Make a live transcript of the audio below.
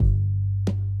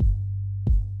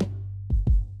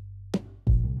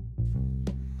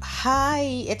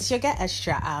Hi, it's your girl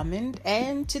Extra Almond,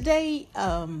 and today,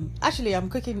 actually, I'm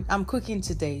cooking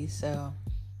today, so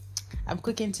I'm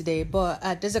cooking today.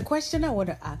 But there's a question I want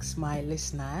to ask my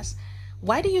listeners: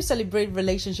 why do you celebrate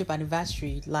relationship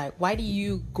anniversary? Like, why do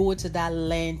you go to that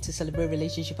length to celebrate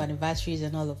relationship anniversaries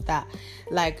and all of that?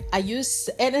 Like,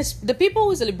 the people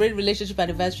who celebrate relationship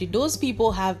anniversary, those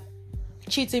people have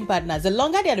cheating partners. The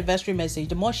longer the anniversary message,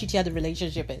 the more shittier the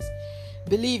relationship is.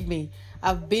 Believe me,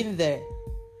 I've been there.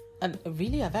 And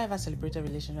really, have I ever celebrated a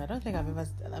relationship? I don't think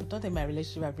my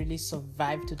relationship have really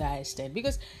survived to that extent.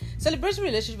 Because celebrating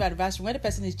relationship anniversary, when the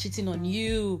person is cheating on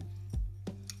you,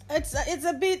 it's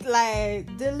a bit like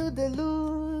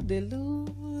delu.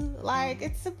 Like,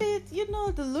 it's a bit,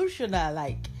 delusional.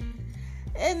 Like,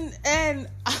 and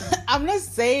I'm not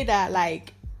saying that,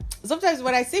 like, sometimes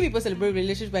when I see people celebrate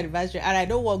relationship anniversary and I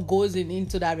know what goes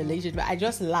into that relationship, I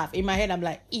just laugh. In my head, I'm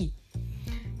like,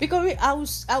 because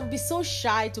I would be so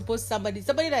shy to post somebody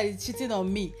that is cheating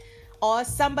on me, or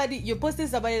you're posting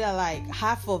somebody that, like,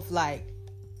 half of, like,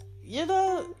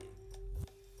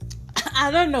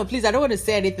 I don't know. Please, I don't want to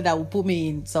say anything that will put me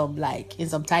in some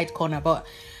tight corner. But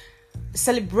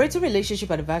celebrating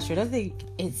relationship anniversary, I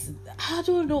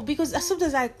don't know, because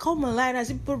sometimes I come online, I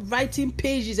see people writing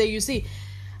pages and you see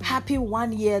happy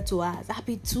 1 year to us,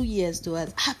 happy 2 years to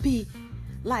us, happy.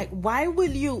 Like, why do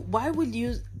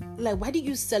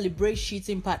you celebrate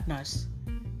cheating partners?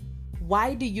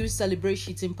 Why do you celebrate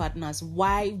cheating partners?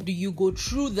 Why do you go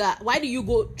through that? Why do you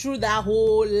go through that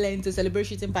whole length to celebrate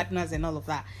cheating partners and all of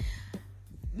that?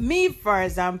 Me, for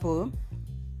example,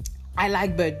 I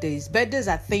like birthdays. Birthdays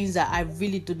are things that I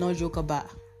really do not joke about.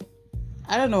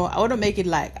 I don't know. I want to make it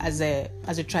like as a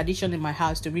tradition in my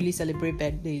house to really celebrate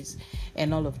birthdays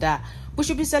and all of that. We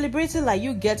should be celebrating like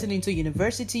you getting into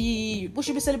university. We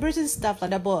should be celebrating stuff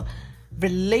like that. But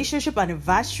relationship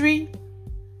anniversary,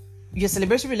 you're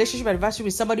celebrating relationship anniversary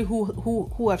with somebody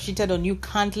who have cheated on you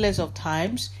countless of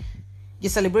times.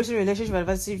 You're celebrating relationship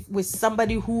anniversary with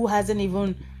somebody who hasn't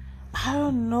even, I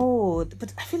don't know.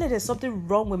 But I feel like there's something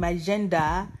wrong with my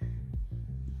gender.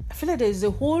 I feel like there's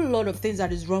a whole lot of things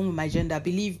that is wrong with my gender,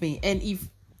 believe me. And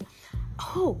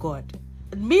oh God,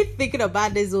 me thinking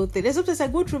about this whole thing, sometimes I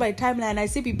go through my timeline and I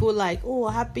see people like, oh,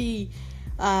 happy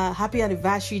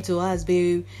anniversary to us,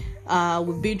 babe.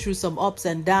 We've been through some ups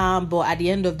and downs, but at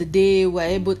the end of the day, we're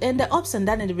able. And the ups and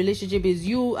downs in the relationship is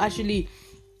you actually,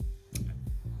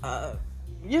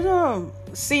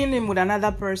 seeing him with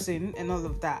another person and all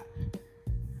of that.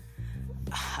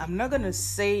 I'm not gonna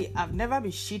say I've never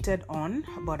been cheated on,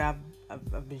 but I've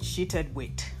been cheated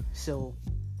with. So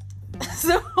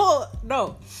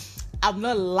no, I'm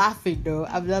not laughing though.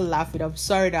 I'm not laughing. I'm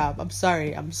sorry, Dam. I'm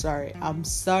sorry,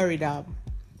 Dam.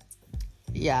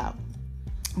 Yeah.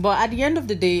 But at the end of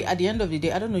the day, I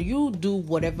don't know. You do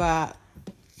whatever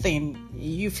thing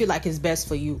you feel like is best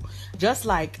for you. Just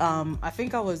like I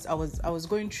think I was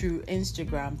going through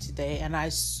Instagram today and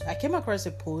I came across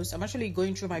a post. I'm actually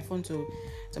going through my phone to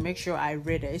make sure I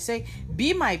read it. It say,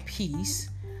 be my peace.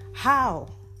 How?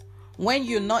 When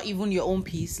you're not even your own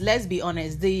peace. Let's be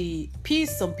honest, the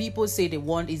peace some people say they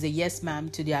want is a yes ma'am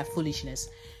to their foolishness.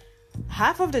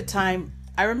 Half of the time,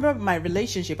 I remember my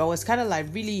relationship, I was kind of like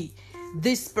really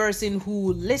this person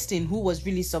who was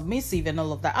really submissive and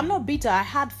all of that. I'm not bitter. I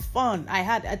had fun.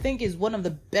 I think it's one of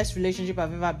the best relationship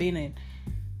I've ever been in.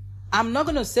 I'm not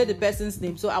going to say the person's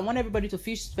name, so I want everybody to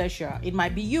feel special. It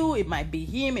might be you, it might be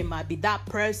him, it might be that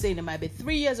person, it might be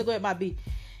 3 years ago, it might be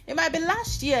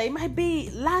last year, it might be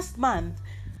last month.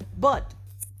 But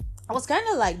I was kind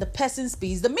of like the person's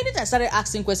peace. The minute I started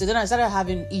asking questions, then I started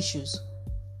having issues.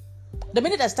 The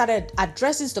minute I started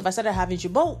addressing stuff, I started having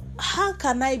issues. But how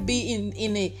can I be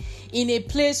in a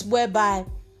place whereby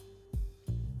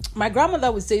my grandmother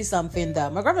would say something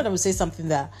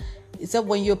that it said,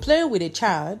 when you're playing with a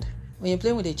child,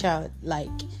 like,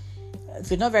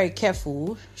 if you're not very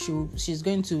careful, she's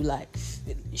going to,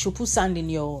 she'll put sand in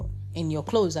your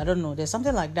clothes. I don't know. There's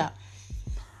something like that.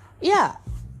 Yeah.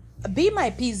 Be my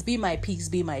peace, be my peace,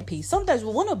 be my peace. Sometimes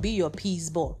we want to be your peace,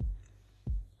 but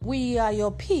we are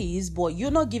your peace, but you're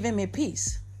not giving me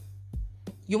peace.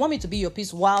 You want me to be your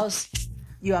peace whilst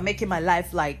you are making my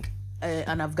life like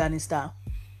an Afghanistan.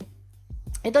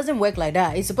 It doesn't work like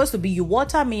that. It's supposed to be you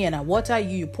water me and I water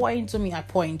you. You pour into me, I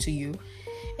pour into you,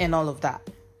 and all of that.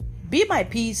 Be my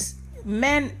peace.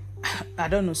 Men, I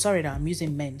don't know. Sorry that I'm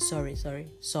using men. Sorry.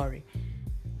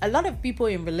 A lot of people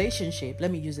in relationship, let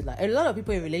me use it like, a lot of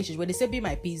people in relationship, when they say be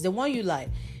my peace, they want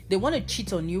to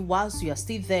cheat on you whilst you are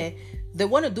still there. They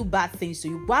want to do bad things to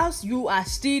you. Whilst you are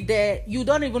still there, you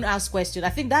don't even ask questions. I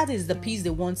think that is the peace they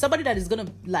want. Somebody that is going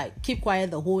to keep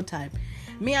quiet the whole time.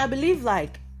 Me, I believe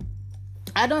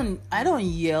I don't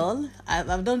yell. I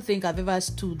don't think I've ever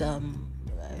stood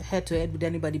head to head with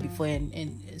anybody before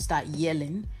and start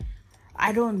yelling.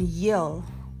 I don't yell.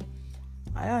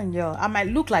 I might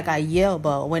look like I yell,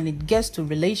 but when it gets to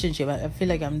relationship, I feel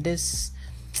like I'm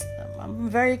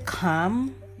very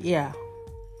calm. Yeah,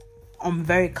 I'm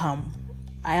very calm.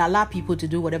 I allow people to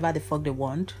do whatever the fuck they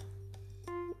want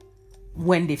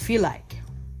when they feel like.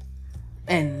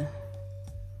 And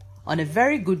on a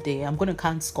very good day, I'm going to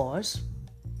count scores.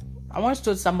 I once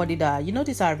told somebody that,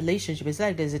 this our relationship. It's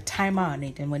like there's a timer on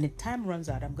it. And when the time runs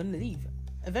out, I'm going to leave.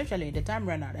 Eventually, the time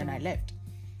ran out and I left.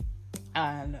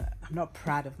 And I'm not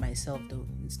proud of myself, though.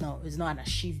 It's not an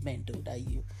achievement, though, that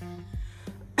you...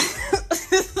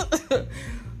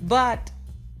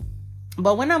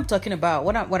 But when I'm talking about,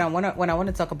 when I want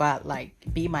to talk about, like,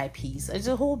 be my peace, it's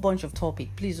a whole bunch of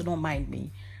topic. Please don't mind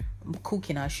me. I'm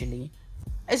cooking, actually.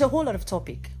 It's a whole lot of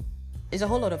topic.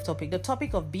 The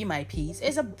topic of be my peace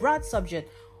is a broad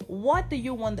subject. What do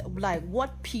you want? Like,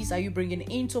 what peace are you bringing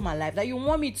into my life? That you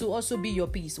want me to also be your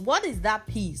peace? What is that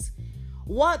peace?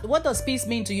 What does peace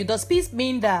mean to you? Does peace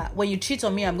mean that when you cheat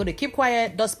on me, I'm going to keep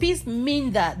quiet? Does peace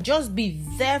mean that just be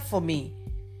there for me?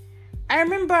 I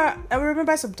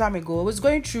remember some time ago, I was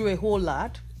going through a whole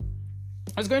lot.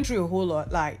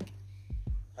 Like,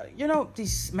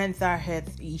 these mental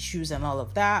health issues and all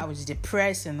of that. I was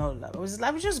depressed and all of that.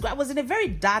 I was in a very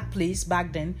dark place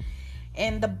back then.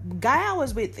 And the guy I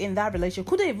was with in that relationship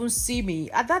couldn't even see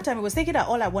me. At that time, I was thinking that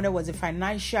all I wanted was a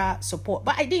financial support.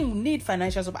 But I didn't need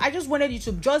financial support. I just wanted you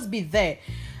to just be there.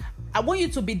 I want you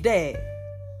to be there.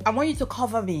 I want you to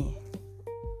cover me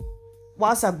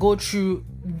whilst I go through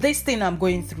this thing I'm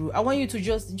going through. I want you to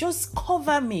just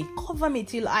cover me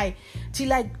till I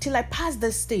pass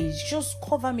the stage. Just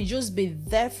cover me. Just be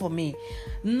there for me.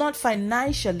 Not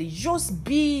financially. Just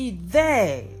be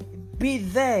there. Be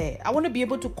there. I want to be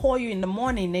able to call you in the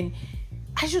morning, and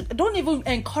don't even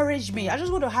encourage me. I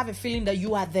just want to have a feeling that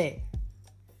you are there.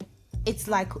 It's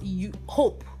like you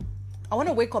hope. I want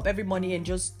to wake up every morning and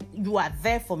just, you are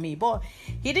there for me. But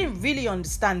he didn't really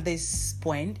understand this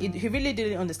point. He really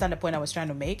didn't understand the point I was trying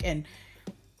to make. And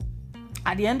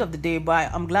at the end of the day,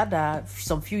 but I'm glad that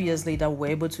some few years later, we were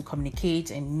able to communicate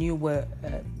and we're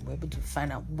able to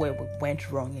find out where we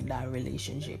went wrong in that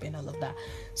relationship and all of that.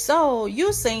 So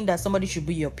you saying that somebody should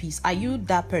be your peace. Are you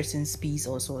that person's peace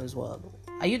also as well?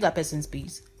 Are you that person's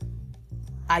peace?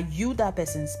 Are you that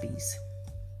person's peace?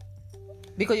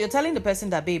 Because you're telling the person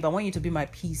that, babe, I want you to be my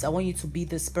peace. I want you to be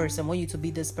this person. I want you to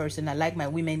be this person. I like my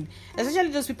women.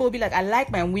 Especially those people will be like, I like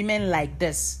my women like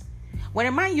this. When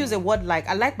a man use a word like,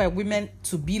 I like my women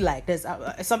to be like this,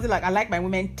 something like, I like my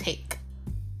women take,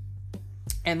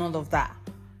 and all of that.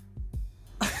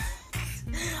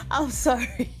 I'm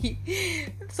sorry.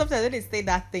 Sometimes when they say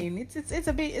that thing, it's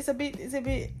a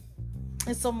bit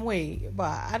in some way,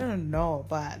 but I don't know.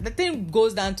 But the thing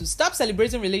goes down to stop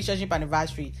celebrating relationship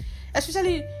anniversary,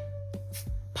 especially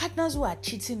partners who are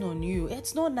cheating on you.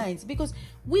 It's not nice, because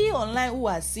we online who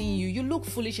are seeing you look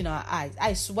foolish in our eyes.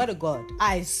 I swear to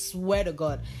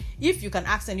God. If you can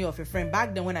ask any of your friends,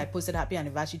 back then when I posted happy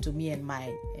anniversary to me and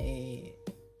my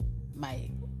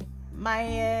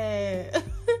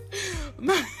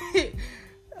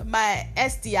my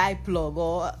STI plug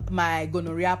or my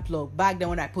gonorrhea plug, back then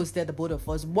when I posted the both of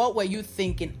us, what were you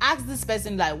thinking? Ask this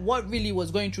person, like, what really was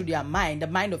going through their mind, the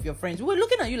mind of your friends. We're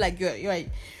looking at you like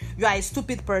you're a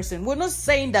stupid person. We're not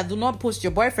saying that do not post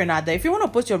your boyfriend out there. If you want to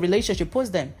post your relationship,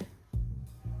 post them.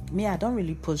 Me, I don't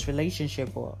really post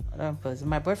relationship, or I don't post.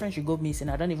 My boyfriend should go missing.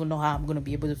 I don't even know how I'm going to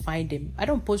be able to find him. I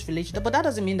don't post relationship, but that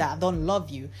doesn't mean that I don't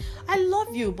love you. I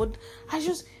love you, but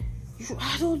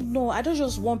I don't know. I don't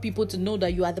just want people to know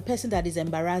that you are the person that is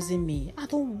embarrassing me. I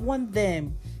don't want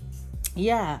them.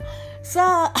 Yeah.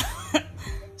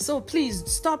 So please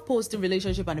stop posting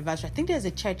relationship anniversary. I think there's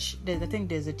a church.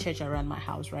 There's a church around my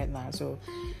house right now. So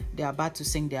they're about to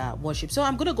sing their worship. So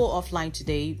I'm going to go offline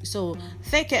today. So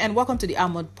thank you and welcome to the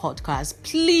Armored Podcast.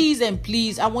 Please and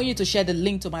please, I want you to share the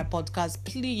link to my podcast.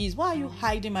 Please. Why are you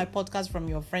hiding my podcast from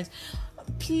your friends?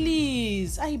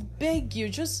 Please. I beg you.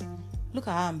 Just look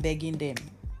at how I'm begging them.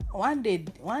 One day,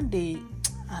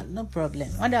 no problem.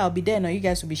 One day I'll be there. Now you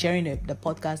guys will be sharing the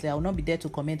podcast. I will not be there to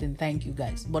comment and thank you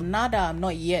guys. But now that I'm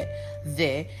not yet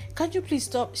there, can you please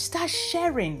start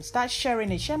sharing it?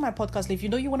 Share my podcast. If you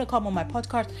know you want to come on my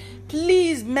podcast,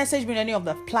 please message me on any of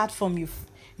the platform you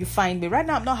find me. Right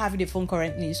now I'm not having a phone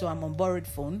currently, so I'm on borrowed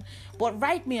phone. But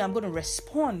write me. I'm going to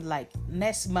respond like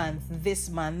next month, this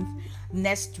month,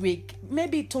 next week,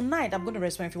 maybe tonight. I'm going to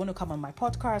respond if you want to come on my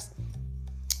podcast.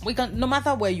 We can, no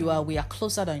matter where you are, we are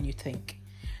closer than you think.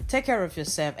 Take care of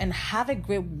yourself and have a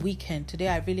great weekend. Today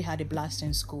I really had a blast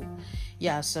in school.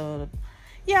 Yeah, so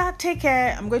yeah, take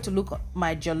care. I'm going to look at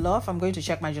my jollof. I'm going to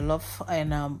check my jollof,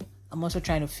 and I'm also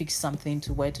trying to fix something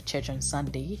to wear to church on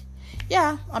Sunday.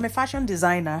 Yeah, I'm a fashion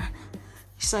designer,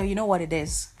 so you know what it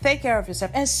is. Take care of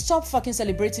yourself and stop fucking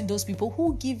celebrating those people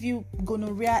who give you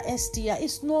gonorrhea, STI.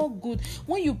 It's not good.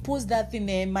 When you post that thing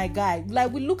there, my guy,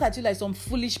 like, we look at you like some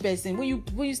foolish person. When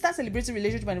you start celebrating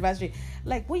relationship anniversary,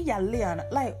 like, we yale,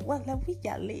 like, what, like, we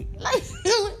yale, like,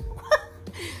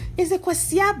 it's a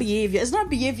kwasia behavior. It's not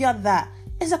behavior that.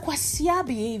 It's a kwasia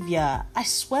behavior. I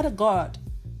swear to God.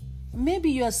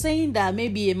 Maybe you're saying that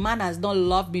maybe a man has not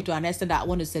loved me to an extent that I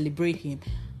want to celebrate him.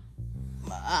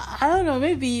 I don't know.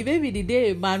 Maybe the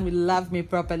day a man will love me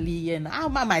properly, and I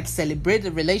might celebrate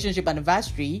the relationship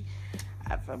anniversary.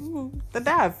 The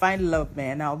day I find love,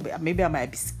 man, maybe I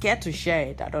might be scared to share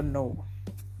it. I don't know.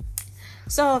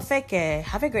 So,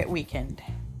 have a great weekend.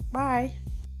 Bye.